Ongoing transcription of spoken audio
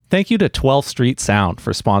Thank you to 12th Street Sound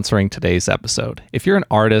for sponsoring today's episode. If you're an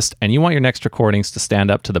artist and you want your next recordings to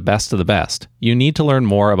stand up to the best of the best, you need to learn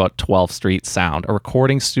more about 12th Street Sound, a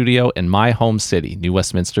recording studio in my home city, New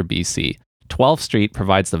Westminster, BC. 12th Street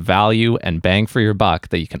provides the value and bang for your buck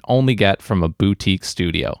that you can only get from a boutique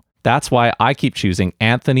studio. That's why I keep choosing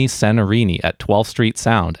Anthony Senarini at 12th Street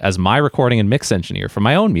Sound as my recording and mix engineer for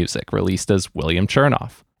my own music, released as William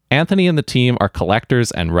Chernoff. Anthony and the team are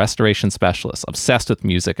collectors and restoration specialists obsessed with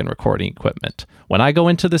music and recording equipment. When I go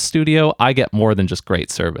into the studio, I get more than just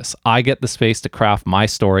great service. I get the space to craft my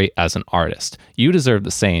story as an artist. You deserve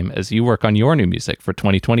the same as you work on your new music for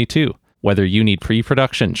 2022. Whether you need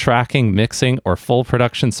pre-production, tracking, mixing, or full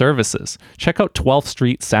production services, check out 12th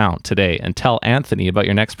Street Sound today and tell Anthony about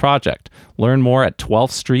your next project. Learn more at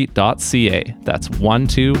 12thstreet.ca. That's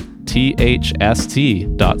 12thst.ca.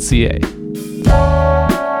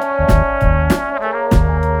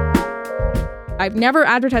 I've never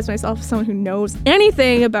advertised myself as someone who knows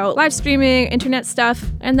anything about live streaming, internet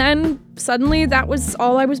stuff, and then suddenly that was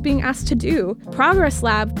all I was being asked to do. Progress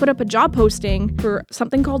Lab put up a job posting for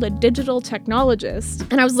something called a digital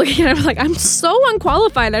technologist, and I was looking at it, I was like, I'm so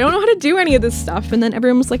unqualified, I don't know how to do any of this stuff, and then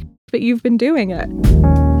everyone was like, but you've been doing it.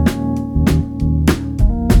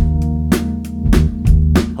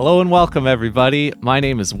 Hello and welcome, everybody. My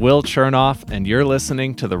name is Will Chernoff, and you're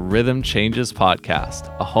listening to the Rhythm Changes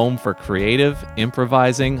podcast, a home for creative,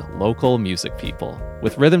 improvising, local music people.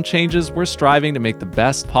 With Rhythm Changes, we're striving to make the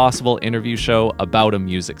best possible interview show about a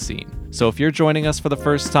music scene. So if you're joining us for the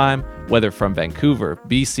first time, whether from Vancouver,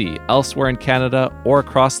 BC, elsewhere in Canada, or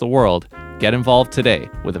across the world, get involved today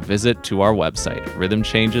with a visit to our website,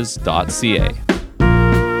 rhythmchanges.ca.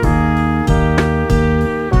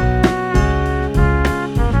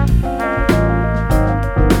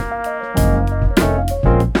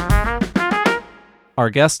 Our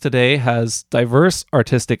guest today has diverse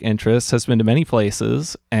artistic interests, has been to many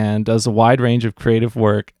places, and does a wide range of creative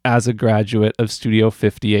work as a graduate of Studio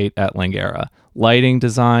 58 at Langara. Lighting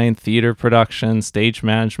design, theater production, stage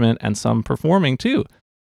management, and some performing too.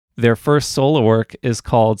 Their first solo work is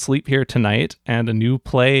called Sleep Here Tonight, and a new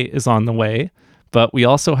play is on the way. But we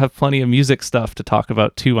also have plenty of music stuff to talk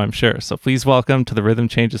about too, I'm sure. So please welcome to the Rhythm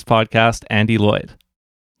Changes podcast, Andy Lloyd.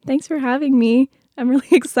 Thanks for having me. I'm really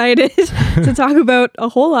excited to talk about a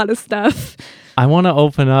whole lot of stuff. I want to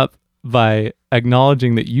open up by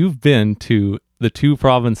acknowledging that you've been to the two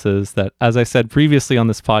provinces that, as I said previously on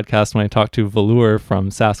this podcast when I talked to Velour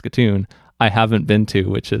from Saskatoon, I haven't been to,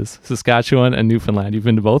 which is Saskatchewan and Newfoundland. You've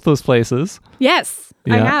been to both those places? Yes,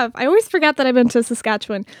 yeah. I have. I always forget that I've been to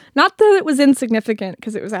Saskatchewan. Not that it was insignificant,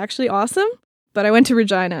 because it was actually awesome. But I went to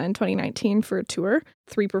Regina in 2019 for a tour,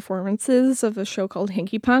 3 performances of a show called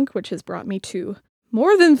Hinky Punk, which has brought me to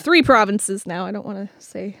more than 3 provinces now. I don't want to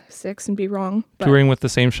say 6 and be wrong. Touring with the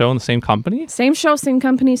same show and the same company? Same show, same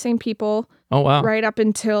company, same people. Oh, wow. Right up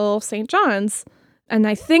until St. John's. And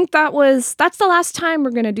I think that's the last time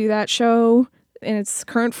we're going to do that show in its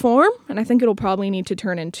current form. And I think it'll probably need to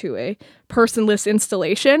turn into a personless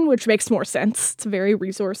installation, which makes more sense. It's a very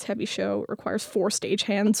resource-heavy show. It requires 4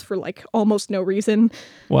 stagehands for almost no reason.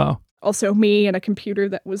 Wow. Also me and a computer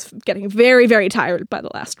that was getting very, very tired by the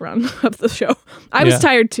last run of the show. I was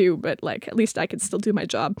tired too, but at least I could still do my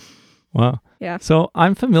job. Wow. Yeah. So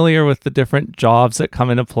I'm familiar with the different jobs that come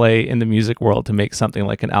into play in the music world to make something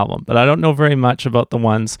like an album, but I don't know very much about the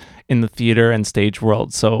ones in the theater and stage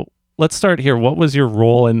world. So let's start here. What was your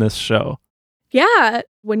role in this show? Yeah.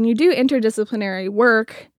 When you do interdisciplinary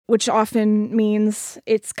work, which often means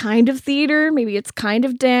it's kind of theater, maybe it's kind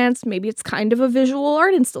of dance, maybe it's kind of a visual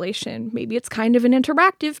art installation, maybe it's kind of an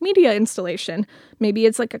interactive media installation, maybe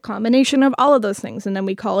it's a combination of all of those things, and then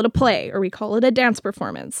we call it a play or we call it a dance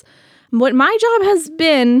performance. What my job has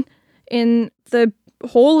been in the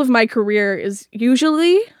whole of my career is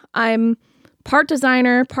usually I'm part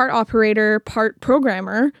designer, part operator, part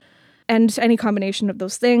programmer, and any combination of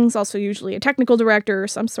those things, also usually a technical director or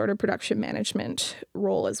some sort of production management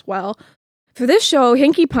role as well. For this show,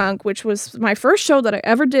 Hinky Punk, which was my first show that I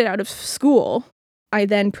ever did out of school, I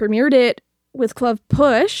then premiered it with Club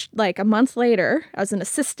Push a month later as an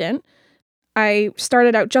assistant. I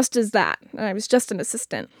started out just as that, and I was just an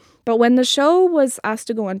assistant. But when the show was asked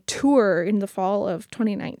to go on tour in the fall of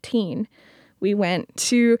 2019, we went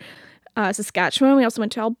to Saskatchewan, we also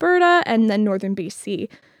went to Alberta, and then northern BC.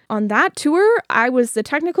 On that tour, I was the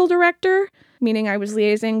technical director, meaning I was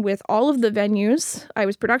liaising with all of the venues. I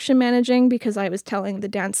was production managing because I was telling the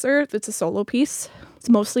dancer it's a solo piece. It's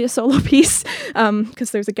mostly a solo piece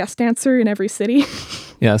because there's a guest dancer in every city.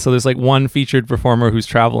 Yeah, so there's one featured performer who's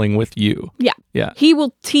traveling with you. Yeah. Yeah. He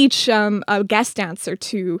will teach a guest dancer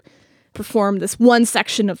to perform this one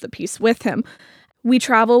section of the piece with him. We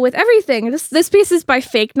travel with everything. This piece is by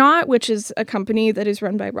Fake Knot, which is a company that is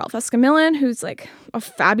run by Ralph Escamillan, who's like a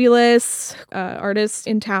fabulous artist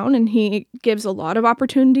in town, and he gives a lot of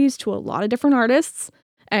opportunities to a lot of different artists,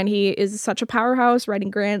 and he is such a powerhouse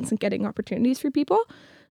writing grants and getting opportunities for people.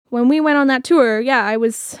 When we went on that tour,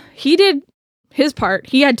 he did his part.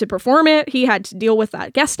 He had to perform it. He had to deal with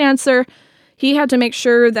that guest dancer. He had to make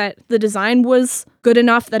sure that the design was good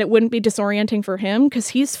enough that it wouldn't be disorienting for him, because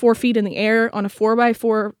he's 4 feet in the air on a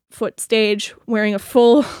 4x4 foot stage wearing a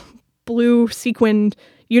full blue sequined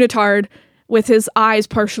unitard with his eyes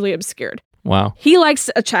partially obscured. Wow. He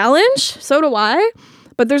likes a challenge, so do I.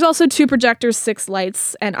 But there's also 2 projectors, 6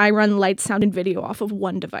 lights, and I run light, sound, and video off of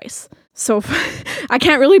one device. So I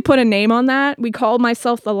can't really put a name on that. We call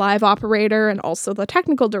myself the live operator and also the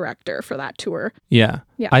technical director for that tour. Yeah.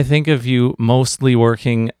 I think of you mostly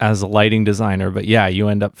working as a lighting designer, but yeah, you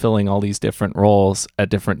end up filling all these different roles at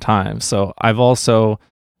different times. So I've also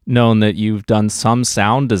known that you've done some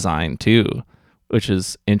sound design too, which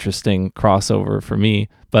is interesting crossover for me,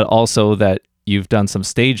 but also that you've done some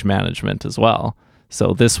stage management as well.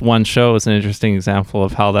 So this one show is an interesting example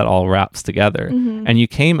of how that all wraps together. Mm-hmm. And you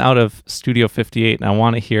came out of Studio 58, and I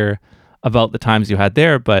want to hear about the times you had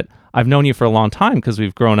there, but I've known you for a long time because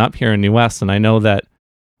we've grown up here in New West, and I know that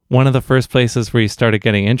one of the first places where you started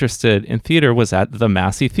getting interested in theater was at the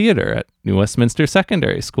Massey Theater at New Westminster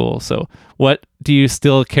Secondary School. So what do you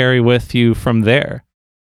still carry with you from there?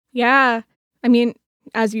 Yeah, I mean,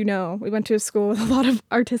 as you know, we went to a school with a lot of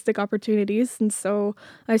artistic opportunities, and so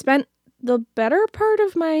I spent the better part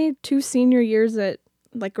of my 2 senior years at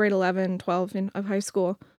like grade 11, 12 of high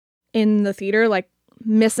school in the theater, like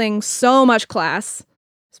missing so much class,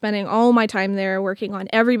 spending all my time there working on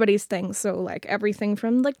everybody's things. So like everything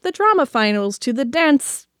from like the drama finals to the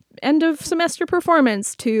dance end of semester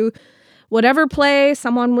performance to whatever play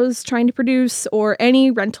someone was trying to produce or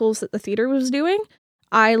any rentals that the theater was doing.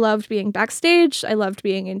 I loved being backstage. I loved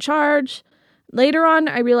being in charge. Later on,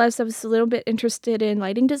 I realized I was a little bit interested in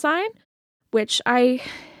lighting design, which I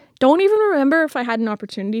don't even remember if I had an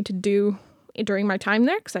opportunity to do during my time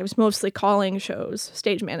there, because I was mostly calling shows,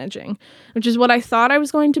 stage managing, which is what I thought I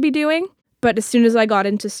was going to be doing. But as soon as I got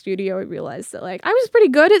into studio, I realized that like I was pretty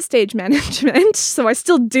good at stage management, so I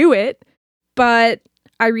still do it. But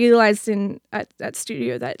I realized at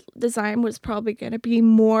studio that design was probably going to be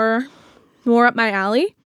more up my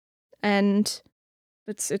alley, and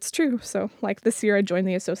it's true. So like this year I joined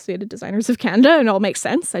the Associated Designers of Canada, and it all makes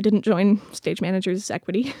sense. I didn't join Stage Managers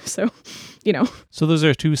Equity, so So those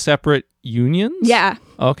are 2 separate unions? Yeah.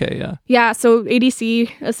 Okay, yeah. Yeah, so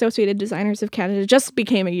ADC, Associated Designers of Canada, just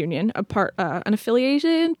became a union, an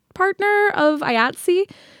affiliation partner of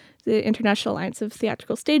IATSE, the International Alliance of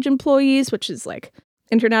Theatrical Stage Employees, which is like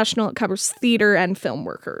international. It covers theater and film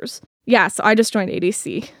workers. Yeah, so I just joined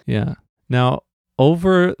ADC. Yeah. Now,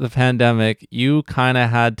 over the pandemic, you kind of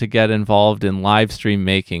had to get involved in live stream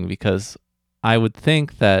making, because I would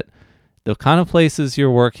think that the kind of places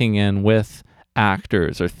you're working in with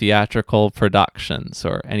actors or theatrical productions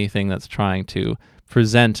or anything that's trying to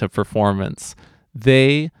present a performance,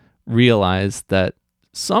 they realized that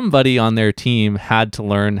somebody on their team had to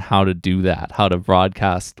learn how to do that, how to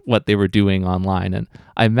broadcast what they were doing online. And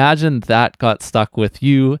I imagine that got stuck with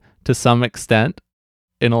you to some extent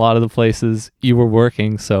in a lot of the places you were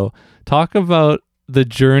working. So talk about the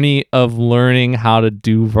journey of learning how to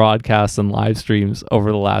do broadcasts and live streams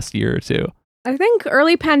over the last year or two. I think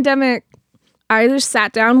early pandemic, I just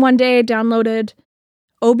sat down one day, downloaded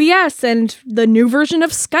OBS and the new version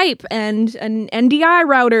of Skype and an NDI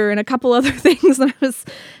router and a couple other things.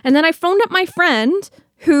 And then I phoned up my friend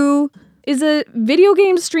who is a video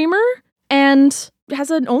game streamer and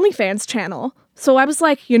has an OnlyFans channel. So I was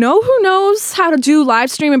like, who knows how to do live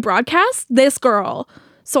stream and broadcast? This girl.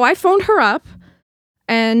 So I phoned her up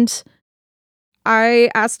and I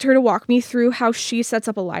asked her to walk me through how she sets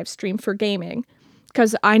up a live stream for gaming.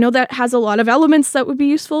 Because I know that has a lot of elements that would be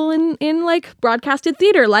useful in like broadcasted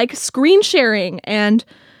theater, like screen sharing and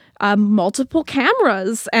multiple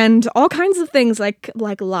cameras and all kinds of things like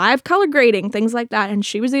live color grading, things like that. And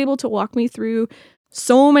she was able to walk me through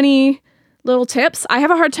so many little tips. I have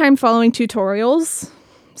a hard time following tutorials.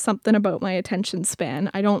 Something about my attention span.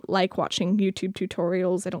 I don't like watching YouTube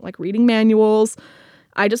tutorials. I don't like reading manuals.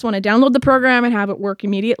 I just want to download the program and have it work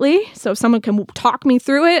immediately. So if someone can talk me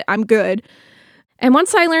through it, I'm good. And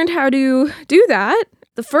once I learned how to do that,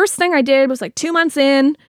 the first thing I did was like 2 months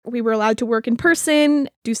in, we were allowed to work in person,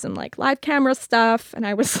 do some like live camera stuff. And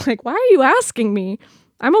I was like, why are you asking me?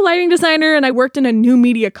 I'm a lighting designer and I worked in a new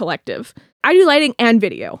media collective. I do lighting and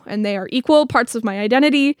video, and they are equal parts of my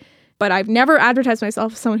identity. but I've never advertised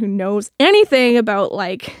myself as someone who knows anything about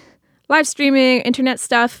like live streaming, internet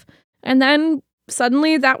stuff. And then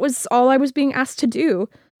suddenly that was all I was being asked to do.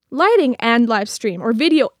 Lighting and live stream, or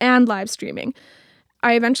video and live streaming.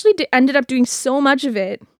 I eventually ended up doing so much of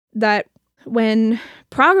it that when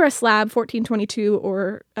Progress Lab 1422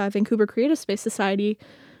 or Vancouver Creative Space Society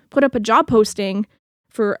put up a job posting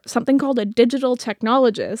for something called a digital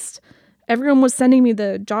technologist, everyone was sending me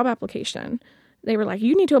the job application. They were like,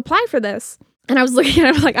 you need to apply for this. And I was looking at it,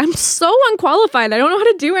 I was like, I'm so unqualified. I don't know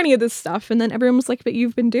how to do any of this stuff. And then everyone was like, but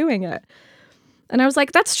you've been doing it. And I was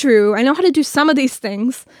like, that's true. I know how to do some of these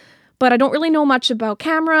things, but I don't really know much about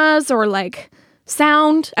cameras or like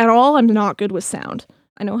sound at all. I'm not good with sound.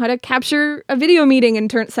 I know how to capture a video meeting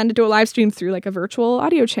and send it to a live stream through like a virtual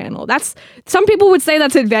audio channel. Some people would say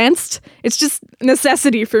that's advanced. It's just a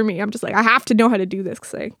necessity for me. I'm just like, I have to know how to do this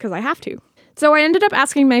because I have to. So I ended up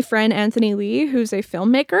asking my friend Anthony Lee, who's a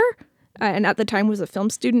filmmaker, and at the time was a film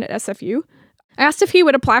student at SFU. I asked if he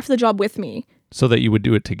would apply for the job with me. So that you would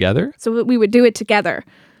do it together? So that we would do it together.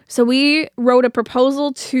 So we wrote a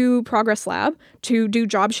proposal to Progress Lab to do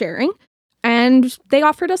job sharing, and they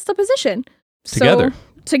offered us the position. Together?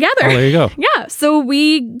 Together. Oh, there you go. Yeah. So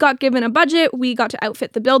we got given a budget. We got to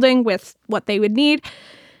outfit the building with what they would need.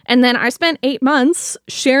 And then I spent 8 months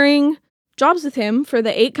sharing jobs with him for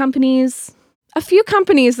the 8 companies, a few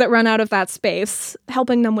companies that run out of that space,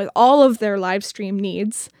 helping them with all of their live stream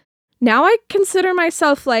needs. Now I consider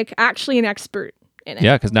myself like actually an expert in it.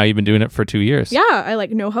 Yeah, because now you've been doing it for 2 years. Yeah, I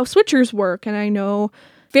like know how switchers work, and I know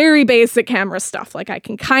very basic camera stuff. Like I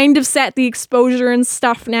can kind of set the exposure and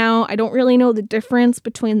stuff now. I don't really know the difference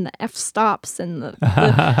between the f-stops and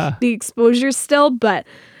the exposure still,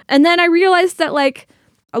 and then I realized that like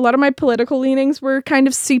a lot of my political leanings were kind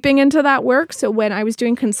of seeping into that work. So when I was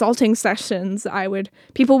doing consulting sessions,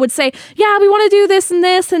 people would say, yeah, we want to do this,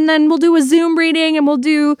 and then we'll do a Zoom reading, and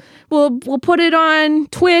we'll put it on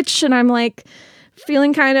Twitch. And I'm like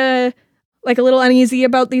feeling kind of like a little uneasy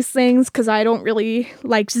about these things because I don't really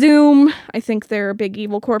like Zoom. I think they're a big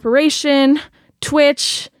evil corporation.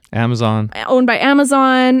 Twitch, Amazon. Owned by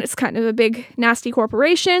Amazon. It's kind of a big, nasty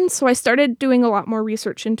corporation. So I started doing a lot more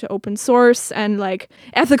research into open source and like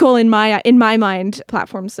ethical in my mind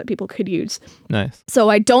platforms that people could use. Nice. So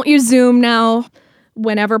I don't use Zoom now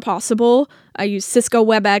whenever possible. I use Cisco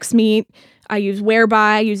WebEx Meet. I use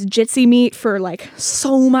Whereby. I use Jitsi Meet for like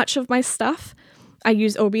so much of my stuff. I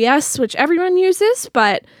use OBS, which everyone uses,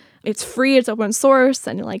 but it's free, it's open source,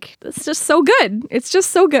 and like it's just so good. It's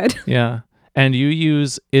just so good. Yeah. And you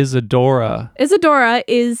use Isadora. Isadora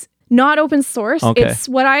is not open source. Okay. It's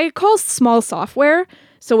what I call small software.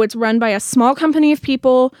 So it's run by a small company of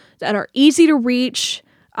people that are easy to reach.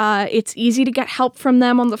 It's easy to get help from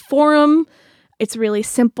them on the forum. It's really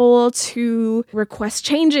simple to request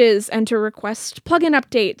changes and to request plugin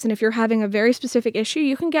updates. And if you're having a very specific issue,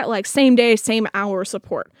 you can get like same day, same hour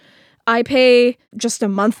support. I pay just a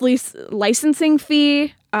monthly licensing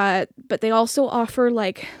fee, but they also offer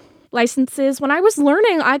like licenses. When I was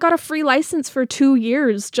learning, I got a free license for 2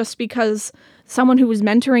 years just because someone who was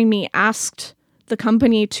mentoring me asked the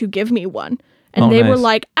company to give me one. And they were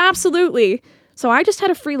like, absolutely. So I just had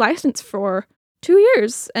a free license for 2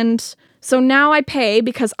 years. And so now I pay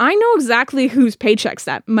because I know exactly whose paychecks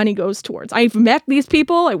that money goes towards. I've met these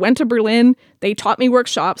people. I went to Berlin. They taught me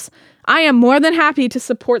workshops. I am more than happy to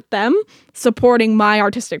support them supporting my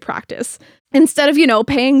artistic practice. Instead of,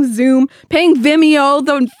 paying Zoom, paying Vimeo,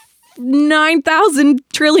 the $9,000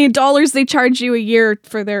 trillion they charge you a year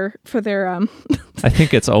for their I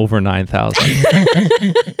think it's over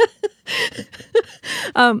 9,000.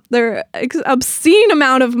 their obscene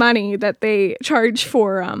amount of money that they charge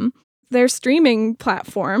for their streaming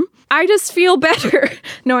platform. I just feel better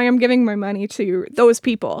knowing I'm giving my money to those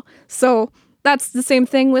people. So that's the same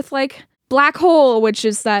thing with like Black Hole, which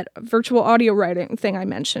is that virtual audio writing thing I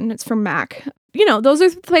mentioned. It's from Mac. Those are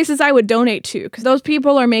the places I would donate to because those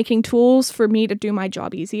people are making tools for me to do my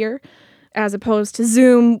job easier, as opposed to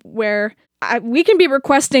Zoom, where we can be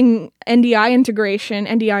requesting NDI integration.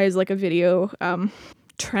 NDI is like a video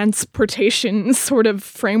transportation sort of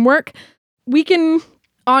framework. We can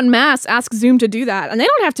en masse ask Zoom to do that, and they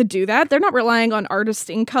don't have to do that. They're not relying on artist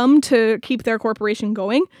income to keep their corporation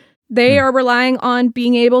going. They are relying on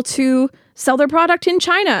being able to sell their product in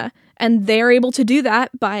China, and they're able to do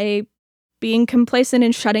that by being complacent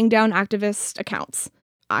and shutting down activist accounts.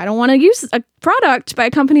 I don't want to use a product by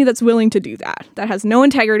a company that's willing to do that. That has no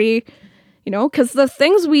integrity, because the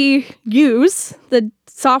things we use, the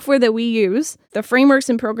software that we use, the frameworks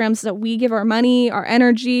and programs that we give our money, our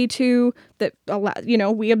energy to, that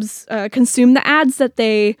we consume the ads that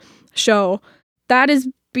they show, that is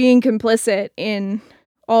being complicit in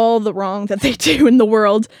all the wrong that they do in the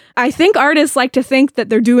world. I think artists like to think that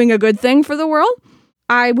they're doing a good thing for the world.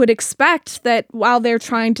 I would expect that while they're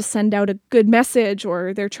trying to send out a good message,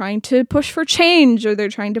 or they're trying to push for change, or they're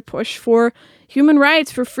trying to push for human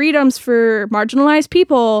rights, for freedoms for marginalized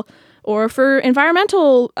people, or for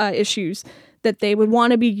environmental issues, that they would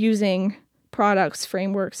want to be using products,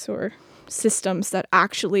 frameworks, or systems that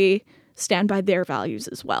actually stand by their values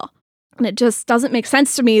as well. And it just doesn't make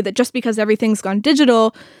sense to me that just because everything's gone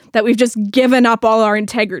digital, that we've just given up all our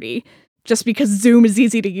integrity just because Zoom is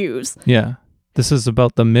easy to use. Yeah. This is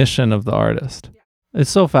about the mission of the artist. Yeah. It's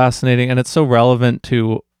so fascinating, and it's so relevant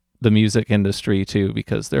to the music industry too,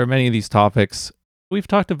 because there are many of these topics. We've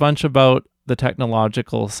talked a bunch about the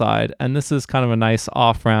technological side, and this is kind of a nice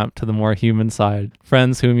off-ramp to the more human side.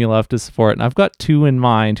 Friends whom you love to support. And I've got two in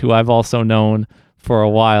mind who I've also known for a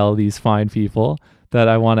while, these fine people that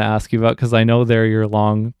I want to ask you about, because I know they're your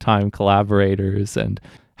long-time collaborators. And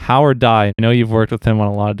Howard Dye, I know you've worked with him on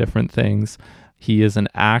a lot of different things. He is an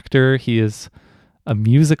actor. He is a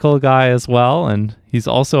musical guy as well, and he's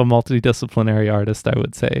also a multidisciplinary artist, I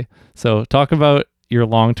would say. So talk about your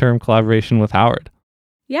long-term collaboration with Howard.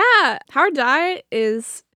 Yeah, Howard Dye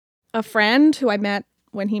is a friend who I met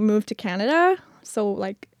when he moved to Canada. So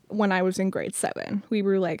like when I was in grade 7, we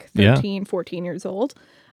were like 13, 14 years old.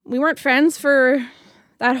 We weren't friends for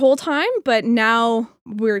that whole time, but now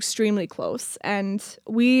we're extremely close. And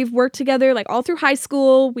we've worked together like all through high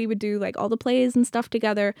school. We would do like all the plays and stuff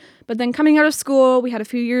together. But then coming out of school, we had a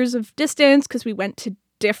few years of distance because we went to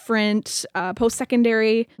different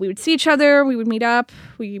post-secondary. We would see each other. We would meet up.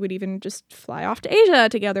 We would even just fly off to Asia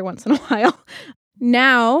together once in a while.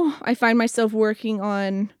 Now I find myself working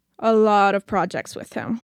on a lot of projects with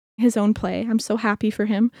him. His own play, I'm so happy for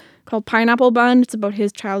him, called Pineapple Bun. It's about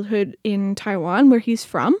his childhood in Taiwan, where he's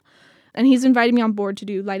from. And he's invited me on board to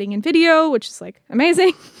do lighting and video, which is like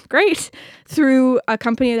amazing, great, through a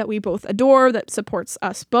company that we both adore that supports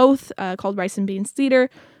us both, called Rice and Beans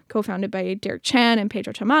Theater, co-founded by Derek Chan and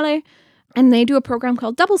Pedro Chamale. And they do a program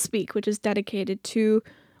called Double Speak, which is dedicated to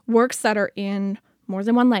works that are in more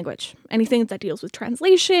than one language. Anything that deals with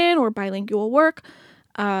translation or bilingual work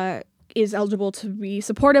is eligible to be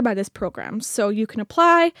supported by this program. So you can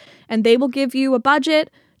apply, and they will give you a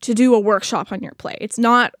budget to do a workshop on your play. It's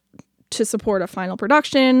not to support a final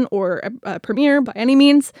production or a premiere by any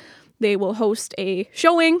means. They will host a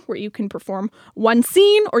showing where you can perform one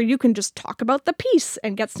scene, or you can just talk about the piece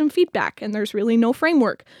and get some feedback. And there's really no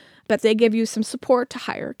framework, but they give you some support to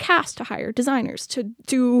hire a cast, to hire designers, to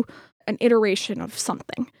do an iteration of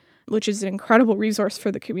something, which is an incredible resource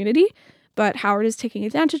for the community. But Howard is taking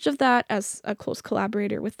advantage of that as a close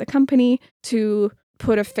collaborator with the company to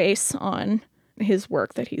put a face on his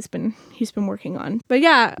work that he's been working on. But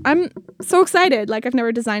yeah, I'm so excited. Like, I've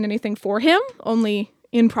never designed anything for him, only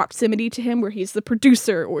in proximity to him, where he's the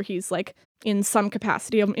producer or he's like in some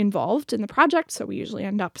capacity involved in the project. So we usually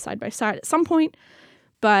end up side by side at some point.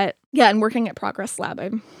 But yeah, and working at Progress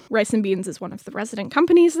Lab, Rice and Beans is one of the resident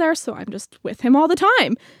companies there. So I'm just with him all the time.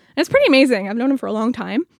 And it's pretty amazing. I've known him for a long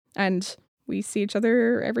time. And we see each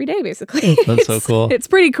other every day, basically. That's so cool. It's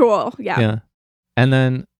pretty cool. Yeah. And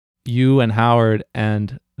then you and Howard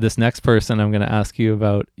and this next person I'm going to ask you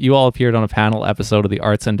about, you all appeared on a panel episode of the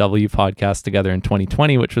Arts NW podcast together in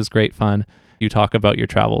 2020, which was great fun. You talk about your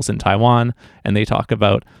travels in Taiwan, and they talk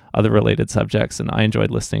about other related subjects, and I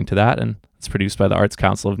enjoyed listening to that. And it's produced by the Arts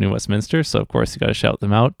Council of New Westminster, so of course you got to shout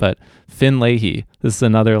them out. But Finn Leahy, this is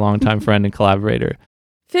another longtime friend and collaborator.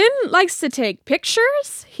 Finn likes to take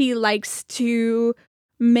pictures. He likes to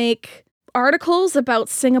make articles about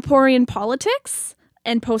Singaporean politics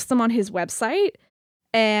and post them on his website.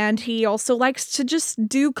 And he also likes to just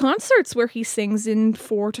do concerts where he sings in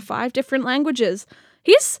 4 to 5 different languages.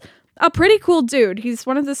 He's a pretty cool dude. He's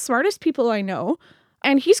one of the smartest people I know.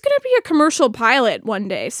 And he's going to be a commercial pilot one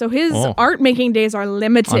day. So his art making days are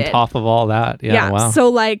limited. On top of all that. Yeah, wow. So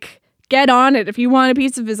like, get on it if you want a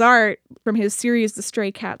piece of his art from his series, The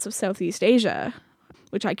Stray Cats of Southeast Asia,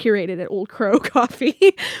 which I curated at Old Crow Coffee.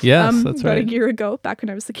 Yes, that's right. About a year ago, back when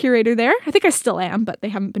I was the curator there. I think I still am, but they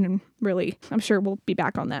haven't been really, I'm sure we'll be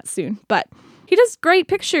back on that soon. But he does great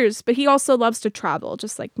pictures, but he also loves to travel,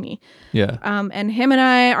 just like me. Yeah. And him and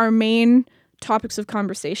I, our main topics of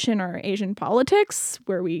conversation are Asian politics,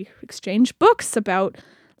 where we exchange books about,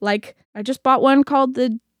 like, I just bought one called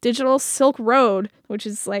The Digital Silk Road, which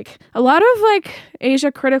is like a lot of like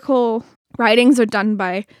Asia critical writings are done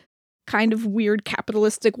by kind of weird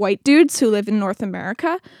capitalistic white dudes who live in North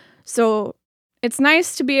America. So it's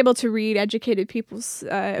nice to be able to read educated people's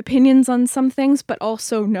opinions on some things, but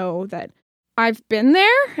also know that I've been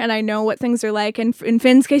there and I know what things are like. And in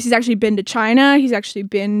Finn's case, he's actually been to China. He's actually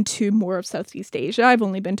been to more of Southeast Asia. I've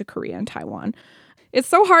only been to Korea and Taiwan. It's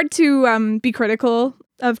so hard to be critical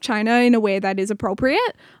of China in a way that is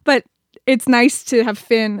appropriate, but it's nice to have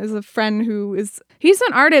Finn as a friend he's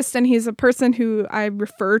an artist and he's a person who I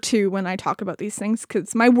refer to when I talk about these things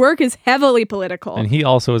because my work is heavily political. And he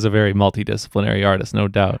also is a very multidisciplinary artist, no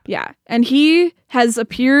doubt. Yeah. And he has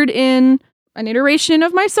appeared in an iteration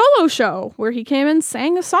of my solo show where he came and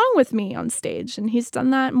sang a song with me on stage. And he's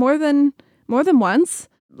done that more than once.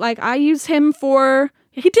 Like I use him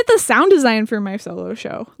he did the sound design for my solo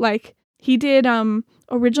show. Like he did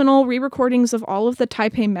original re-recordings of all of the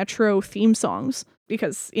Taipei Metro theme songs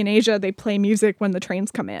because in Asia they play music when the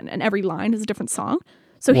trains come in and every line is a different song.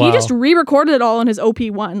 So he just re-recorded it all on his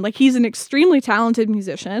OP1. Like he's an extremely talented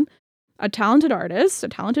musician, a talented artist, a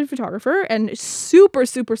talented photographer, and super,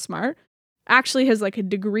 super smart. Actually has like a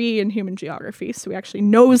degree in human geography, so he actually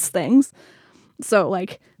knows things. So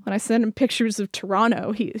like when I send him pictures of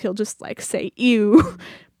Toronto, he'll just like say, ew,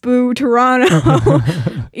 boo, Toronto.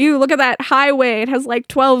 Ew, look at that highway. It has like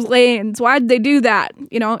 12 lanes. Why'd they do that?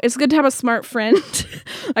 You know, it's good to have a smart friend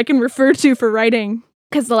I can refer to for writing.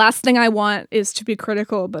 Because the last thing I want is to be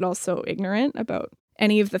critical, but also ignorant about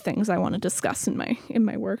any of the things I want to discuss in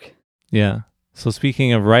my work. Yeah. So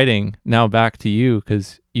speaking of writing, now back to you,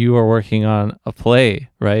 because you are working on a play,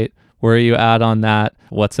 right? Where are you at on that?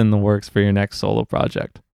 What's in the works for your next solo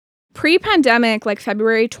project? Pre-pandemic, like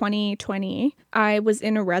February 2020, I was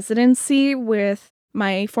in a residency with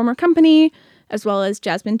my former company, as well as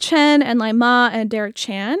Jasmine Chen and Lai Ma and Derek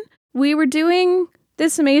Chan. We were doing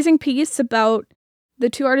this amazing piece about the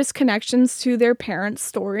two artists' connections to their parents'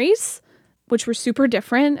 stories, which were super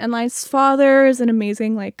different. And Lai's father is an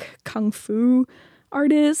amazing like kung fu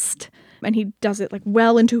artist, and he does it like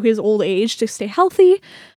well into his old age to stay healthy.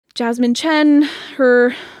 Jasmine Chen,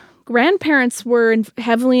 her grandparents were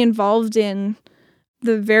heavily involved in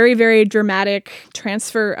the very, very dramatic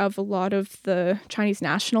transfer of a lot of the Chinese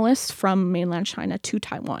nationalists from mainland China to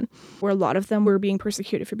Taiwan, where a lot of them were being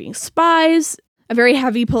persecuted for being spies. A very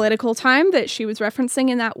heavy political time that she was referencing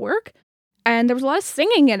in that work. And there was a lot of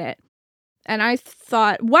singing in it. And I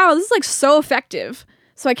thought, wow, this is like so effective.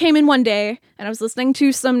 So I came in one day and I was listening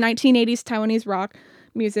to some 1980s Taiwanese rock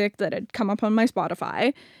music that had come up on my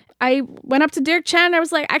Spotify. I went up to Derek Chan and I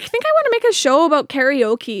was like, I think I want to make a show about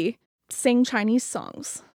karaoke, sing Chinese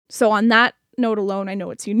songs. So on that note alone, I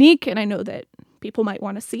know it's unique and I know that people might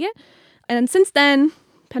want to see it. And since then,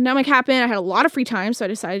 pandemic happened, I had a lot of free time, so I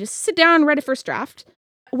decided to sit down and write a first draft.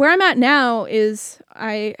 Where I'm at now is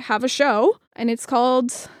I have a show and it's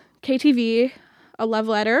called KTV, A Love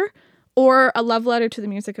Letter, or A Love Letter to the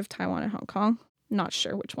Music of Taiwan and Hong Kong. Not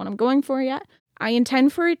sure which one I'm going for yet. I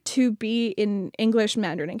intend for it to be in English,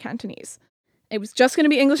 Mandarin, and Cantonese. It was just going to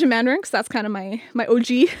be English and Mandarin because that's kind of my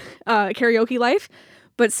OG karaoke life.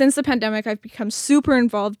 But since the pandemic, I've become super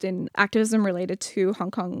involved in activism related to Hong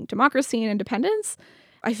Kong democracy and independence.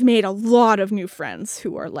 I've made a lot of new friends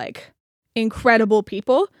who are like incredible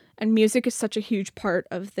people, and music is such a huge part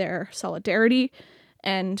of their solidarity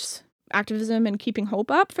and activism and keeping hope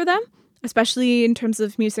up for them, especially in terms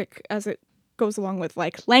of music as it goes along with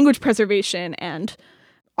like language preservation and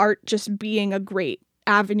art just being a great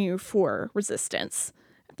avenue for resistance.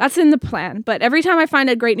 That's in the plan. But every time I find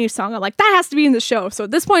a great new song, I'm like, that has to be in the show. So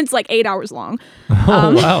at this point, it's like 8 hours long.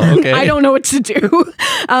 Oh, wow. Okay. I don't know what to do.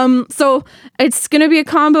 So it's going to be a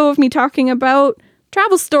combo of me talking about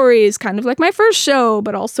travel stories, kind of like my first show,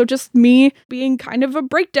 but also just me being kind of a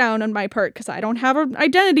breakdown on my part because I don't have an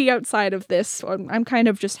identity outside of this. So I'm kind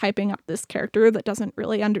of just hyping up this character that doesn't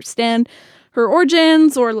really understand her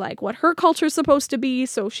origins or like what her culture is supposed to be.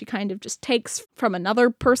 So she kind of just takes from another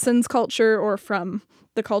person's culture or from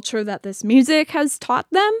the culture that this music has taught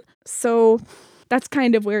them. So that's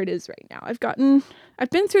kind of where it is right now. I've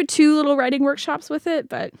been through 2 little writing workshops with it,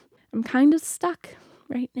 but I'm kind of stuck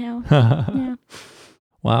right now. Yeah.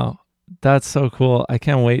 Wow. That's so cool. I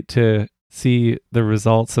can't wait to see the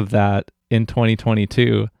results of that in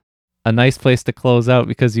 2022. A nice place to close out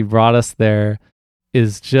because you brought us there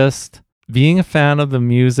is just being a fan of the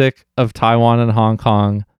music of Taiwan and Hong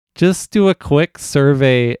Kong. Just do a quick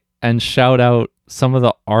survey and shout out some of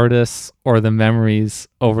the artists or the memories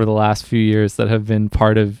over the last few years that have been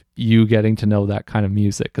part of you getting to know that kind of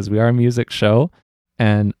music, because we are a music show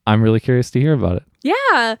and I'm really curious to hear about it.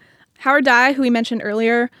 Yeah. Howard Dye, who we mentioned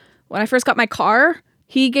earlier, when I first got my car,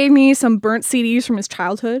 he gave me some burnt CDs from his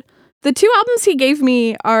childhood. The 2 albums he gave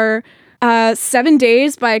me are 7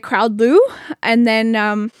 Days by Crowd Lu and then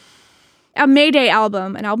a Mayday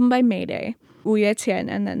album, an album by Mayday, Wu Ye Qian,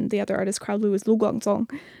 and then the other artist, Crowd Lu, is Lu Guangzong.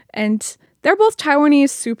 And They're both Taiwanese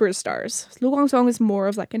superstars. Lu Guangzhong is more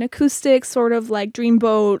of like an acoustic, sort of like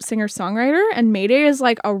dreamboat singer-songwriter, and Mayday is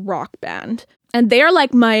like a rock band. And they are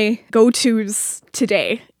like my go-tos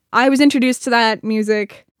today. I was introduced to that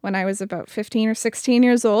music when I was about 15 or 16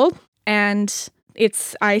 years old, and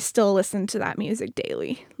I still listen to that music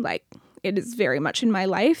daily. Like, it is very much in my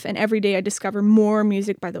life, and every day I discover more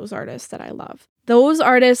music by those artists that I love. Those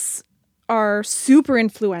artists are super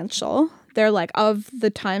influential. They're like of the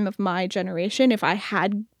time of my generation. If I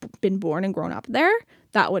had been born and grown up there,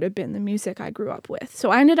 that would have been the music I grew up with.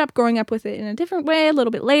 So I ended up growing up with it in a different way a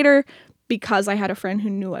little bit later because I had a friend who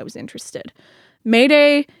knew I was interested.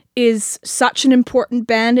 Mayday is such an important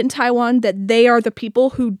band in Taiwan that they are the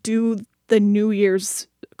people who do the New Year's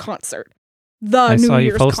concert. I saw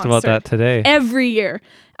you post about that today. Every year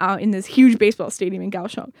in this huge baseball stadium in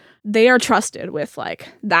Kaohsiung. They are trusted with like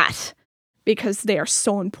that because they are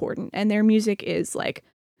so important, and their music is like,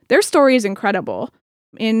 their story is incredible.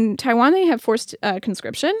 In Taiwan, they have forced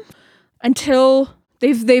conscription until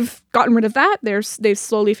they've gotten rid of that. They've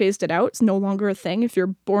slowly phased it out. It's no longer a thing. If you're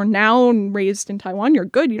born now and raised in Taiwan, you're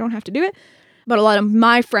good. You don't have to do it. But a lot of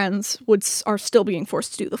my friends are still being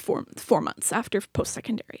forced to do the 4 months after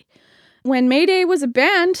post-secondary. When Mayday was a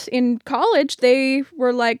band in college, they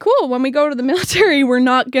were like, cool, when we go to the military, we're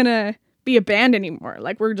not going to be a band anymore.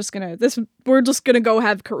 Like, we're just going to go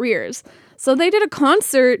have careers. So they did a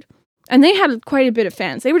concert, and they had quite a bit of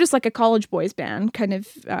fans. They were just like a college boys band, kind of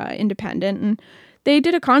independent. And they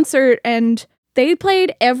did a concert, and they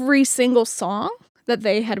played every single song that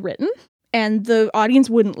they had written, and the audience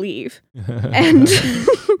wouldn't leave. And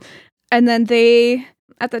and then they,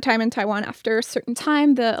 at the time in Taiwan, after a certain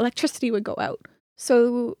time, the electricity would go out.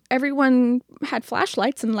 So everyone had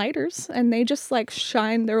flashlights and lighters, and they just like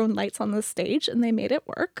shined their own lights on the stage, and they made it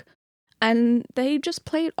work. And they just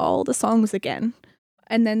played all the songs again.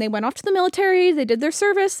 And then they went off to the military, they did their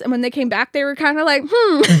service, and when they came back, they were kind of like,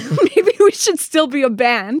 maybe we should still be a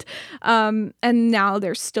band. And now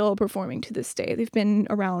they're still performing to this day. They've been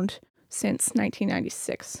around since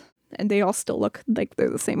 1996. And they all still look like they're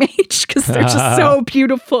the same age because they're just so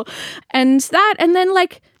beautiful. And then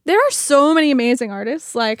like, there are so many amazing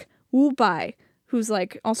artists, like Wu Bai, who's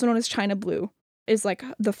like also known as China Blue, is like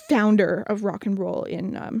the founder of rock and roll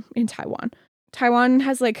in Taiwan. Taiwan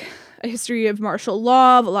has like a history of martial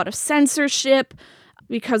law, a lot of censorship,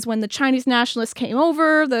 because when the Chinese nationalists came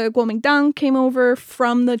over, the Kuomintang came over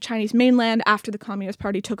from the Chinese mainland after the Communist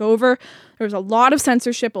Party took over, there was a lot of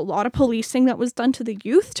censorship, a lot of policing that was done to the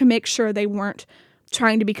youth to make sure they weren't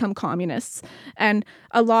trying to become communists. And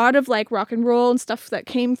a lot of like rock and roll and stuff that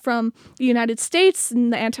came from the United States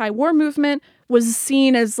and the anti-war movement was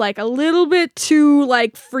seen as like a little bit too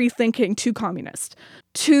like free thinking, too communist,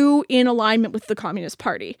 too in alignment with the Communist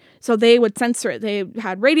Party. So they would censor it. They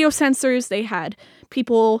had radio censors, they had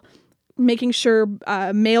people making sure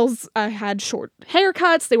males had short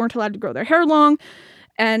haircuts, they weren't allowed to grow their hair long.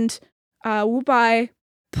 And Wu Bai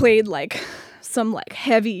played like some like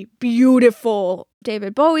heavy, beautiful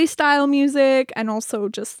David Bowie style music, and also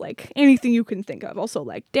just like anything you can think of, also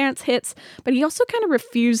like dance hits. But he also kind of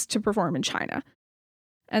refused to perform in China.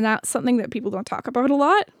 And that's something that people don't talk about a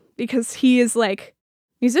lot, because he is like,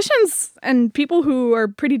 musicians and people who are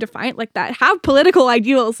pretty defiant like that have political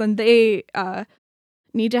ideals, and they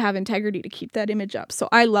need to have integrity to keep that image up. So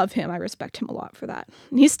I love him. I respect him a lot for that.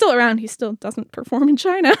 And he's still around. He still doesn't perform in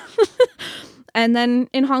China. And then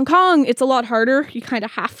in Hong Kong, it's a lot harder. You kind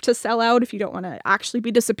of have to sell out if you don't want to actually be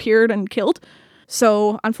disappeared and killed.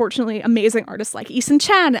 So unfortunately, amazing artists like Eason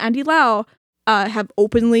Chan, Andy Lau have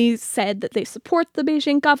openly said that they support the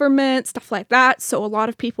Beijing government, stuff like that. So a lot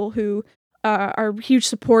of people who are huge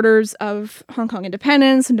supporters of Hong Kong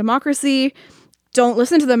independence and democracy don't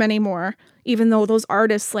listen to them anymore, even though those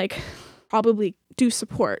artists like probably do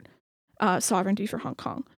support sovereignty for Hong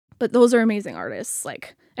Kong. But those are amazing artists.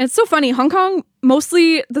 Like, and it's so funny, Hong Kong,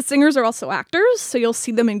 mostly the singers are also actors, so you'll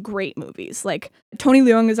see them in great movies. Like Tony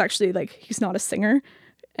Leung is actually like, he's not a singer,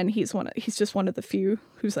 and he's just one of the few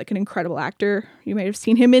who's like an incredible actor. You may have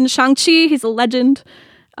seen him in Shang-Chi. He's a legend.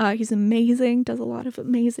 He's amazing, does a lot of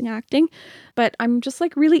amazing acting. But I'm just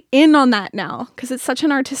like really in on that now because it's such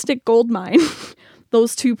an artistic goldmine.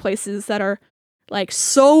 Those two places that are like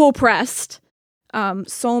so oppressed,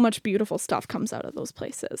 so much beautiful stuff comes out of those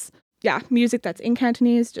places. Yeah, music that's in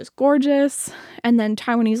Cantonese, just gorgeous. And then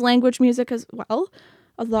Taiwanese language music as well.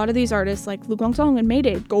 A lot of these artists like Lu Guangzhong and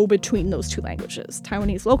Mayday go between those two languages,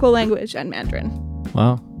 Taiwanese local language and Mandarin.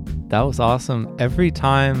 Wow, that was awesome. Every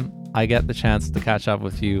time I get the chance to catch up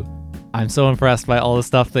with you, I'm so impressed by all the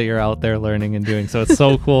stuff that you're out there learning and doing. So it's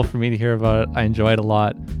so cool for me to hear about it. I enjoyed it a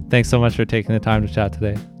lot. Thanks so much for taking the time to chat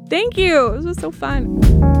today. Thank you. This was so fun.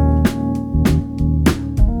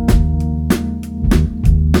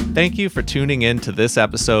 Thank you for tuning in to this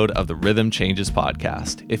episode of the Rhythm Changes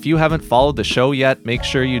podcast. If you haven't followed the show yet, make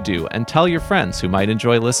sure you do, and tell your friends who might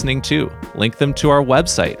enjoy listening too. Link them to our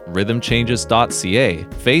website, rhythmchanges.ca,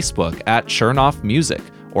 Facebook at Chernoff Music,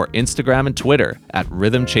 or Instagram and Twitter at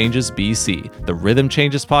Rhythm Changes BC. The Rhythm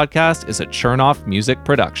Changes podcast is a Chernoff Music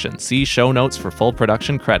production. See show notes for full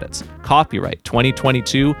production credits. Copyright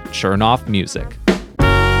 2022 Chernoff Music.